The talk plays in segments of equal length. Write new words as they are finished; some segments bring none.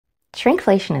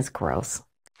Shrinkflation is gross.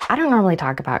 I don't normally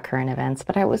talk about current events,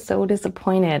 but I was so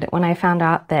disappointed when I found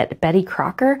out that Betty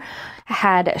Crocker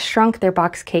had shrunk their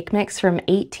box cake mix from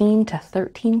 18 to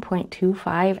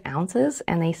 13.25 ounces,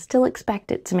 and they still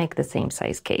expect it to make the same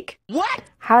size cake. What?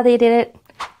 How they did it,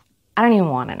 I don't even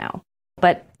want to know.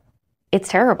 But it's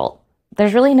terrible.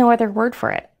 There's really no other word for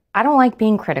it. I don't like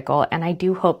being critical, and I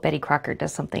do hope Betty Crocker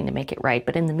does something to make it right.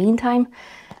 But in the meantime,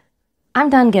 I'm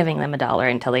done giving them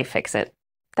 $1 until they fix it.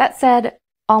 That said,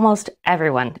 almost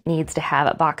everyone needs to have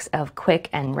a box of quick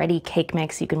and ready cake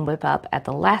mix you can whip up at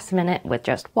the last minute with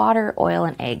just water, oil,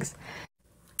 and eggs.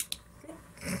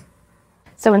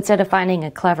 So instead of finding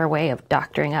a clever way of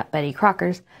doctoring up Betty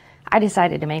Crocker's, I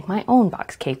decided to make my own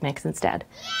box cake mix instead.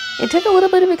 It took a little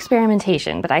bit of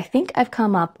experimentation, but I think I've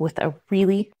come up with a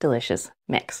really delicious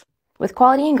mix. With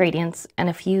quality ingredients and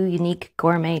a few unique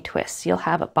gourmet twists, you'll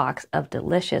have a box of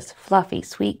delicious, fluffy,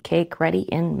 sweet cake ready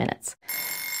in minutes.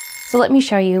 So let me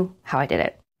show you how I did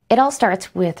it. It all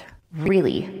starts with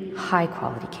really high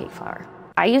quality cake flour.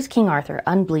 I use King Arthur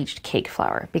unbleached cake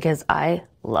flour because I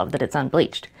love that it's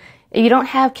unbleached. If you don't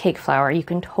have cake flour, you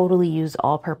can totally use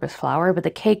all-purpose flour, but the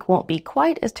cake won't be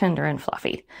quite as tender and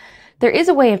fluffy. There is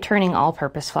a way of turning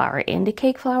all-purpose flour into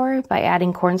cake flour by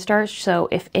adding cornstarch, so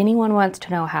if anyone wants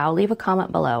to know how, leave a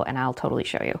comment below and I'll totally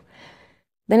show you.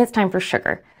 Then it's time for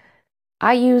sugar.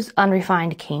 I use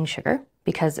unrefined cane sugar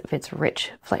because of its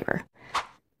rich flavor.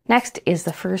 Next is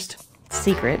the first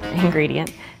secret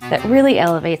ingredient that really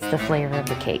elevates the flavor of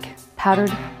the cake,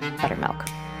 powdered buttermilk.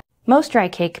 Most dry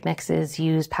cake mixes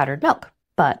use powdered milk,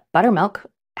 but buttermilk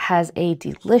has a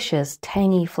delicious,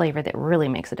 tangy flavor that really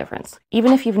makes a difference.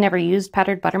 Even if you've never used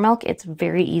powdered buttermilk, it's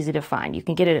very easy to find. You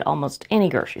can get it at almost any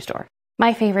grocery store.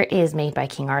 My favorite is made by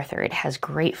King Arthur. It has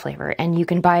great flavor, and you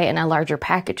can buy it in a larger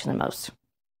package than most.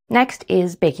 Next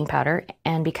is baking powder,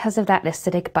 and because of that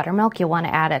acidic buttermilk, you'll want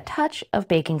to add a touch of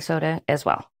baking soda as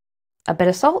well. A bit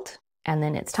of salt, and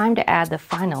then it's time to add the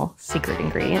final secret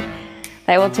ingredient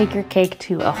that will take your cake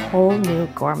to a whole new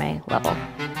gourmet level: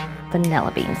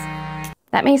 vanilla beans.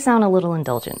 That may sound a little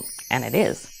indulgent, and it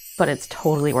is, but it's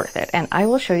totally worth it, and I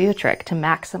will show you a trick to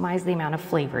maximize the amount of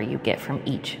flavor you get from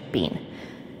each bean.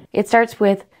 It starts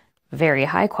with very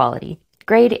high quality,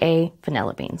 grade A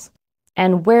vanilla beans.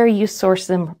 And where you source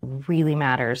them really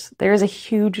matters. There is a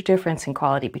huge difference in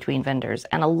quality between vendors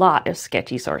and a lot of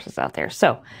sketchy sources out there.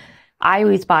 So I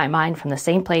always buy mine from the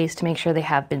same place to make sure they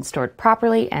have been stored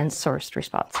properly and sourced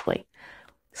responsibly.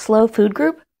 Slow Food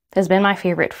Group has been my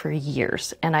favorite for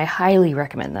years, and I highly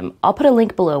recommend them. I'll put a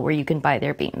link below where you can buy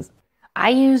their beans.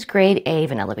 I use grade A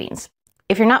vanilla beans.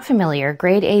 If you're not familiar,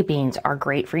 grade A beans are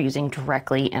great for using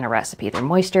directly in a recipe. They're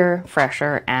moister,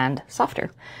 fresher, and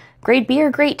softer. Grade B are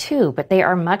great too, but they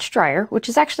are much drier, which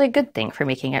is actually a good thing for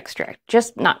making extract,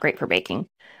 just not great for baking.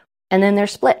 And then there's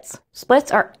splits.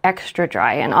 Splits are extra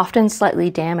dry and often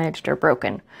slightly damaged or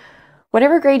broken.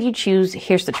 Whatever grade you choose,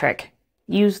 here's the trick.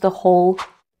 Use the whole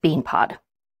bean pod,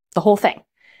 the whole thing.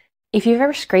 If you've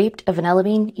ever scraped a vanilla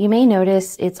bean, you may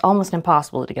notice it's almost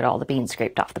impossible to get all the beans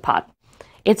scraped off the pod.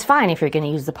 It's fine if you're going to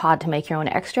use the pod to make your own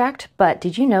extract, but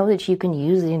did you know that you can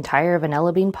use the entire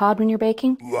vanilla bean pod when you're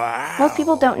baking? Wow. Most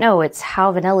people don't know it's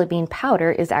how vanilla bean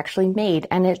powder is actually made,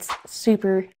 and it's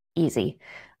super easy.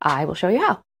 I will show you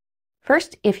how.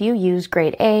 First, if you use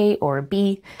grade A or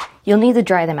B, you'll need to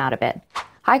dry them out a bit.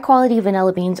 High quality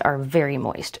vanilla beans are very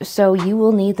moist, so you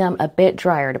will need them a bit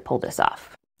drier to pull this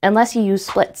off. Unless you use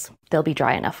splits, they'll be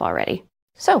dry enough already.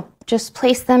 So just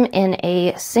place them in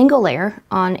a single layer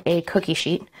on a cookie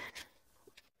sheet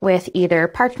with either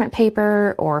parchment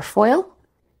paper or foil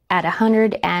at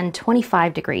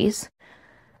 125 degrees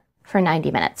for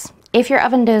 90 minutes. If your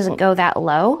oven doesn't go that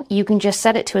low, you can just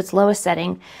set it to its lowest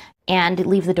setting and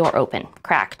leave the door open,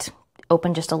 cracked,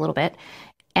 open just a little bit,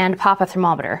 and pop a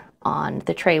thermometer on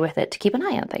the tray with it to keep an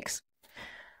eye on things.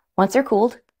 Once they're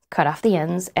cooled, cut off the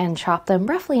ends and chop them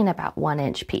roughly in about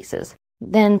 1-inch pieces.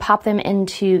 Then pop them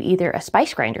into either a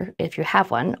spice grinder, if you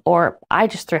have one, or I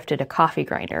just thrifted a coffee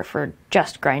grinder for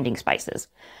just grinding spices.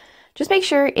 Just make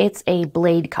sure it's a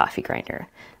blade coffee grinder,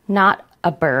 not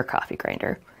a burr coffee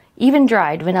grinder. Even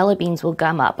dried, vanilla beans will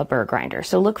gum up a burr grinder,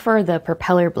 so look for the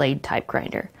propeller blade type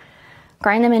grinder.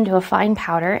 Grind them into a fine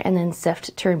powder and then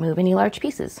sift to remove any large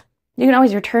pieces. You can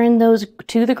always return those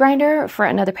to the grinder for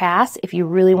another pass if you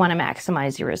really want to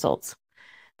maximize your results.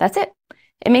 That's it.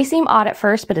 It may seem odd at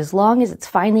first, but as long as it's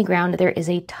finely ground, there is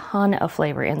a ton of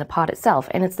flavor in the pod itself,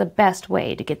 and it's the best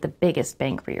way to get the biggest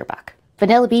bang for your buck.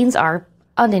 Vanilla beans are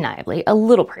undeniably a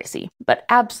little pricey, but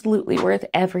absolutely worth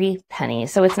every penny,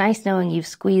 so it's nice knowing you've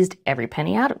squeezed every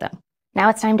penny out of them. Now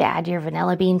it's time to add your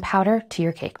vanilla bean powder to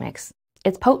your cake mix.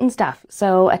 It's potent stuff,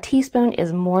 so a teaspoon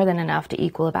is more than enough to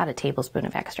equal about a tablespoon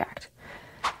of extract.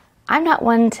 I'm not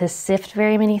one to sift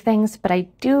very many things, but I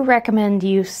do recommend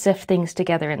you sift things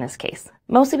together in this case,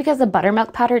 mostly because the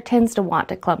buttermilk powder tends to want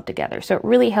to clump together, so it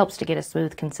really helps to get a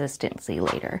smooth consistency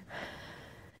later.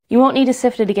 You won't need to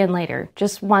sift it again later,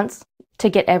 just once to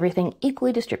get everything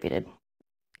equally distributed.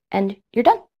 And you're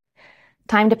done.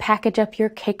 Time to package up your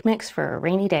cake mix for a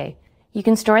rainy day. You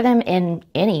can store them in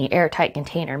any airtight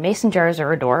container. Mason jars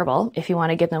are adorable if you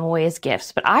want to give them away as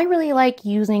gifts, but I really like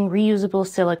using reusable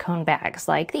silicone bags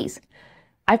like these.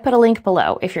 I've put a link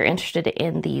below if you're interested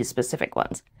in these specific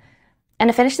ones. And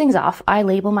to finish things off, I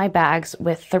label my bags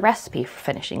with the recipe for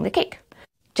finishing the cake.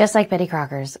 Just like Betty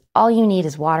Crocker's, all you need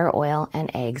is water, oil, and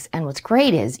eggs, and what's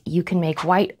great is you can make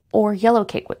white or yellow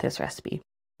cake with this recipe.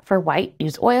 For white,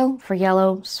 use oil. For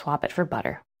yellow, swap it for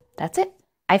butter. That's it.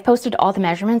 I've posted all the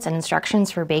measurements and instructions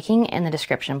for baking in the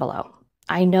description below.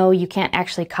 I know you can't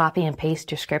actually copy and paste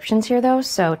descriptions here though,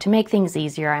 so to make things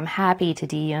easier, I'm happy to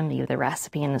DM you the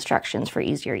recipe and instructions for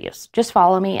easier use. Just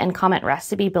follow me and comment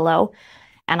recipe below,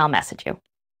 and I'll message you.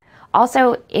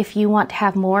 Also, if you want to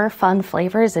have more fun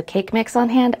flavors of cake mix on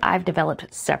hand, I've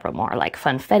developed several more, like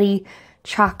Funfetti,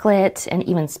 chocolate, and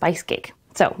even spice cake.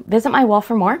 So visit my wall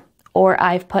for more, or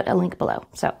I've put a link below,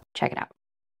 so check it out.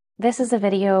 This is a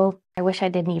video I wish I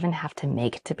didn't even have to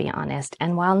make, to be honest,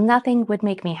 and while nothing would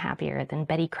make me happier than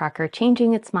Betty Crocker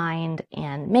changing its mind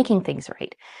and making things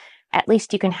right, at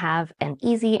least you can have an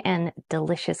easy and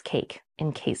delicious cake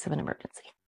in case of an emergency.